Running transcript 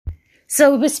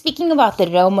So we were speaking about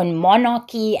the Roman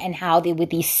monarchy and how there were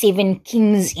these 7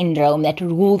 kings in Rome that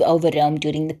ruled over Rome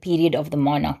during the period of the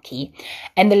monarchy.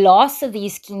 And the last of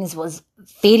these kings was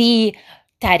very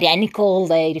tyrannical.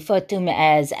 They referred to him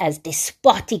as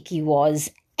despotic. He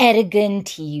was arrogant.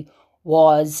 He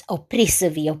was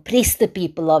oppressive. He oppressed the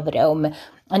people of Rome.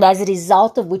 And as a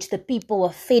result of which the people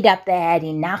were fed up, they had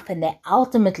enough, and they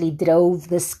ultimately drove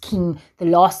this king, the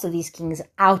last of these kings,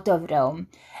 out of Rome.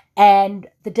 And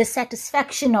the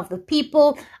dissatisfaction of the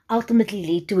people ultimately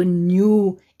led to a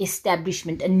new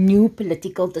establishment, a new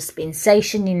political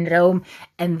dispensation in Rome.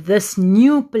 And this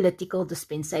new political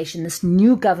dispensation, this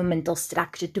new governmental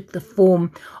structure took the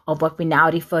form of what we now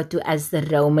refer to as the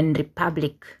Roman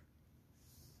Republic.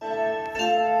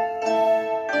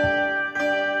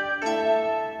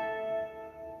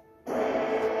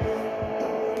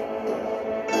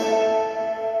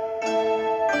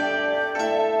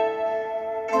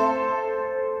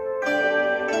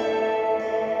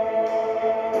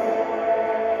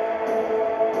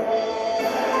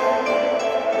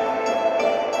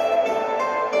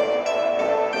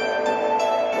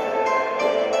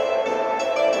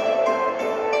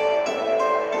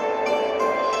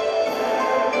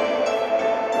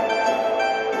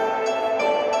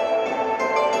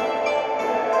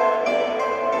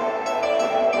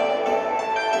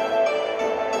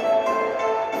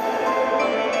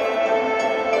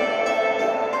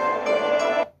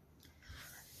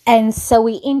 And so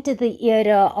we enter the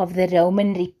era of the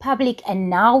Roman Republic, and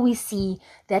now we see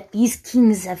that these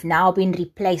kings have now been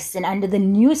replaced. And under the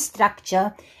new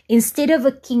structure, instead of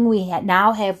a king, we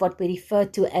now have what we refer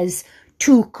to as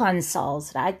 2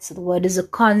 consuls, right? So the word is a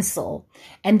consul.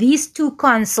 And these 2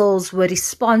 consuls were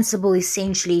responsible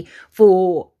essentially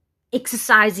for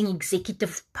exercising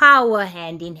executive power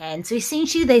hand in hand. So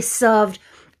essentially they served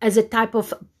as a type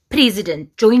of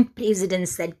president, joint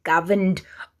presidents that governed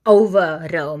over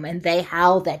Rome, and they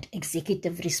held that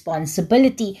executive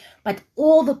responsibility, but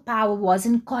all the power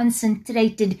wasn't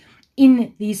concentrated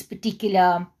in these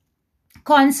particular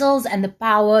consuls, and the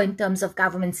power in terms of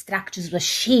government structures was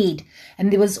shared.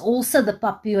 And there was also the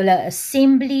popular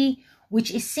assembly,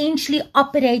 which essentially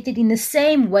operated in the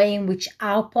same way in which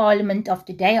our parliament of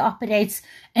today operates,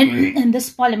 and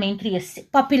this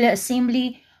popular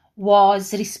assembly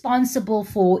was responsible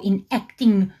for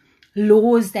enacting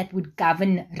laws that would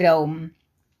govern Rome.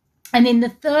 And then the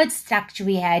third structure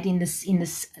we had in this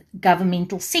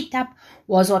governmental setup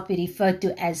was what we refer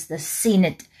to as the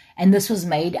Senate. And this was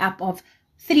made up of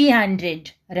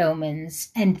 300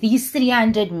 Romans. And these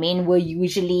 300 men were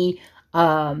usually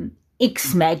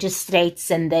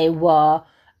ex-magistrates, and they were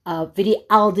very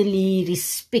elderly,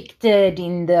 respected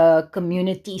in the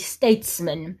community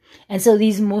statesmen. And so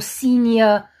these more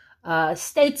senior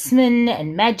statesmen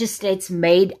and magistrates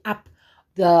made up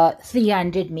the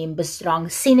 300 member strong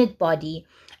Senate body.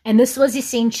 And this was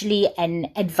essentially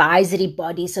an advisory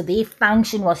body, so their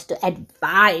function was to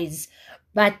advise.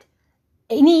 But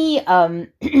any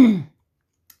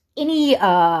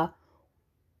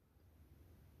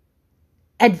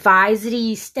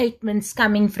advisory statements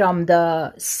coming from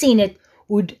the Senate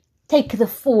would take the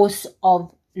force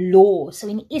of law. So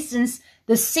in essence,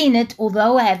 the Senate,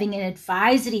 although having an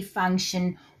advisory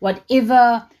function,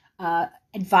 whatever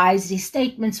advisory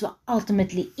statements were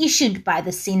ultimately issued by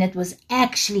the Senate was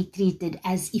actually treated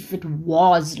as if it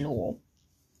was law.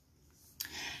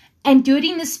 And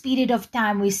during this period of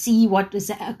time, we see what was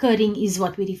occurring is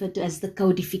what we refer to as the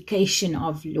codification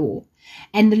of law.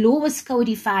 And the law was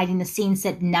codified in the sense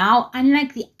that now,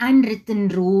 unlike the unwritten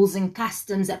rules and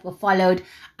customs that were followed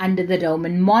under the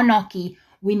Roman monarchy,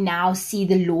 we now see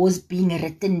the laws being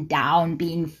written down,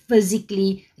 being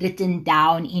physically written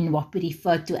down in what we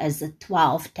refer to as the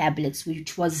 12 tablets,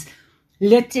 which was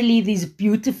literally these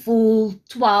beautiful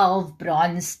 12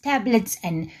 bronze tablets.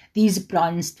 And these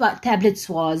bronze tablets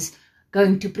was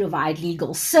going to provide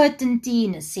legal certainty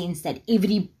in a sense that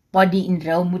everybody in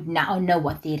Rome would now know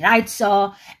what their rights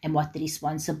are and what the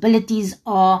responsibilities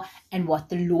are and what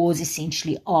the laws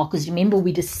essentially are. Because remember,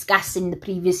 we discussed in the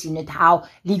previous unit how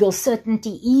legal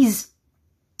certainty is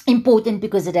important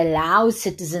because it allows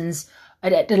citizens,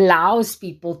 it allows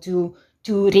people to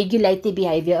regulate their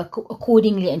behavior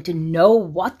accordingly and to know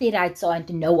what their rights are and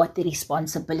to know what their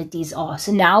responsibilities are.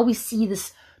 So now we see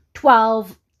this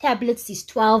 12 tablets, these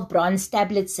 12 bronze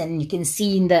tablets, and you can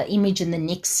see in the image in the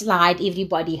next slide,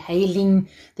 everybody hailing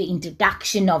the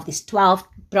introduction of these 12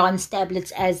 bronze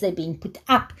tablets as they're being put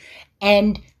up.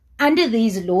 And under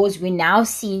these laws, we now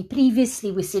see,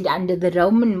 previously we said under the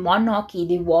Roman monarchy,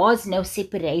 there was no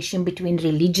separation between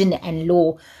religion and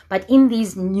law. But in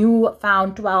these new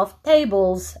found 12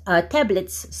 tablets,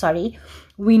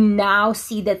 we now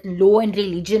see that law and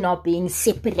religion are being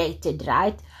separated,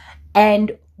 right?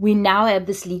 And we now have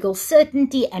this legal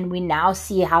certainty, and we now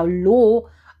see how law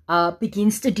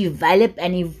begins to develop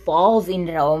and evolve in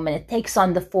Rome, and it takes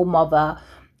on the form of a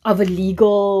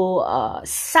legal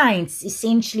science.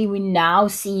 Essentially, we now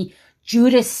see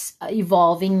jurists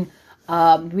evolving.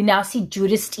 We now see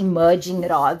jurists emerging,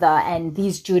 rather, and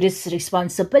these jurists'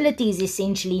 responsibility is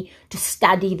essentially to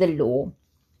study the law.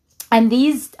 And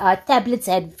these tablets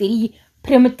had very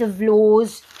primitive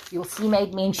laws. You'll see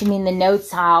made mention in the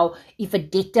notes how if a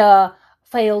debtor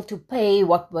failed to pay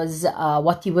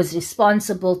what he was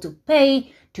responsible to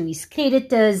pay to his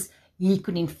creditors, he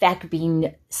could in fact be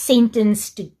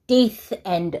sentenced to death,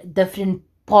 and different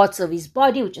parts of his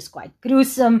body, which is quite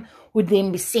gruesome, would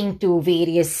then be sent to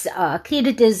various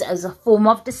creditors as a form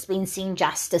of dispensing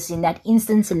justice in that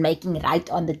instance and making right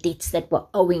on the debts that were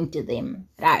owing to them,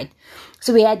 right?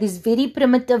 So we had these very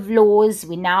primitive laws.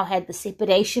 We now had the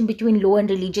separation between law and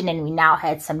religion, and we now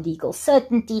had some legal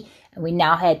certainty, and we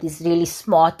now had these really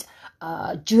smart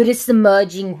jurists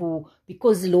emerging who,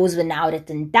 because the laws were now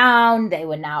written down, they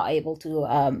were now able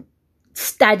to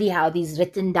study how these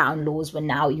written down laws were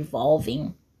now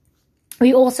evolving.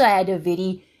 We also had a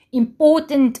very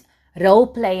important role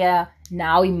player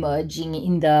now emerging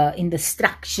in the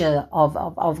structure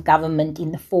of government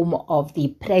in the form of the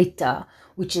praetor,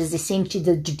 which is essentially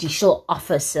the judicial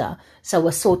officer, so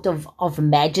a sort of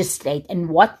magistrate. And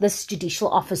what this judicial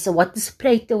officer, what this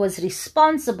praetor was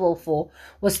responsible for,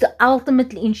 was to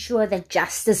ultimately ensure that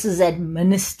justice is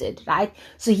administered, right?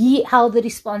 So he held the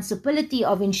responsibility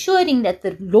of ensuring that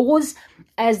the laws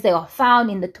as they are found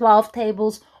in the 12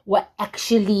 tables were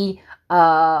actually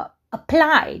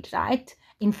applied, right?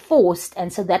 Enforced.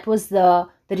 And so that was the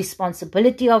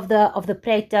responsibility of the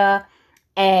praetor.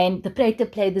 And the praetor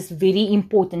played this very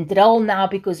important role now,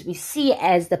 because we see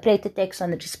as the praetor takes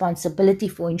on the responsibility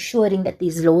for ensuring that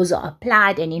these laws are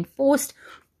applied and enforced,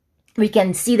 we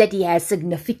can see that he has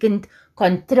significant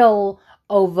control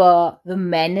over the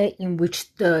manner in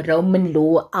which the Roman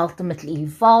law ultimately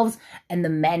evolves and the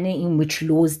manner in which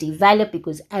laws develop.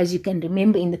 Because as you can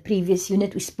remember in the previous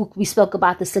unit, we spoke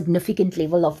about the significant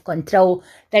level of control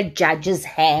that judges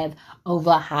have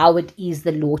over how it is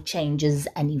the law changes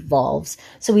and evolves.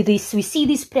 So with this, we see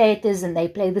these praetors, and they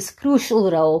play this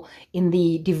crucial role in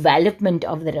the development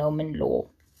of the Roman law.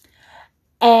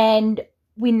 And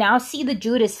we now see the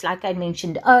jurists, like I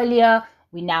mentioned earlier.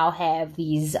 We now have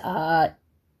these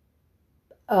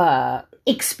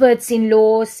experts in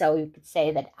law. So you could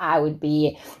say that I would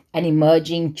be an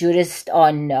emerging jurist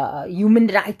on human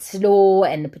rights law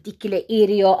and a particular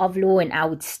area of law, and I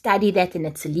would study that, and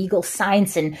it's a legal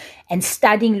science. And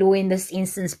studying law in this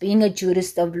instance, being a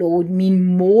jurist of law, would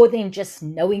mean more than just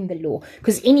knowing the law,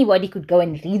 because anybody could go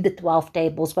and read the 12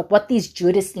 tables. But what these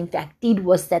jurists in fact did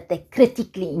was that they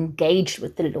critically engaged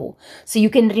with the law. So you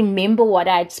can remember what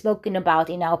I had spoken about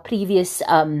in our previous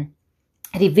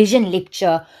revision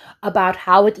lecture about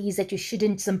how it is that you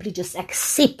shouldn't simply just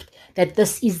accept that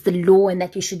this is the law, and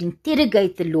that you should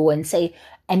interrogate the law and say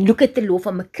and look at the law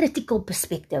from a critical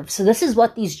perspective. So this is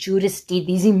what these jurists did,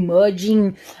 these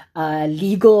emerging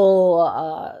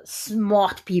legal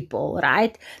smart people,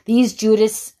 right? These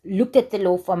jurists looked at the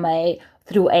law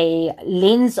through a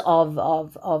lens through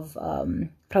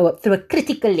a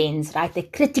critical lens, right? They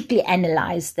critically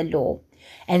analyzed the law.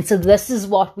 And so this is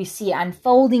what we see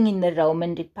unfolding in the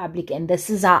Roman Republic, and this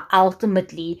is how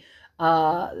ultimately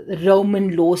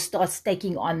Roman law starts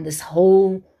taking on this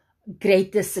whole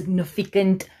greater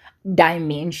significant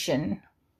dimension.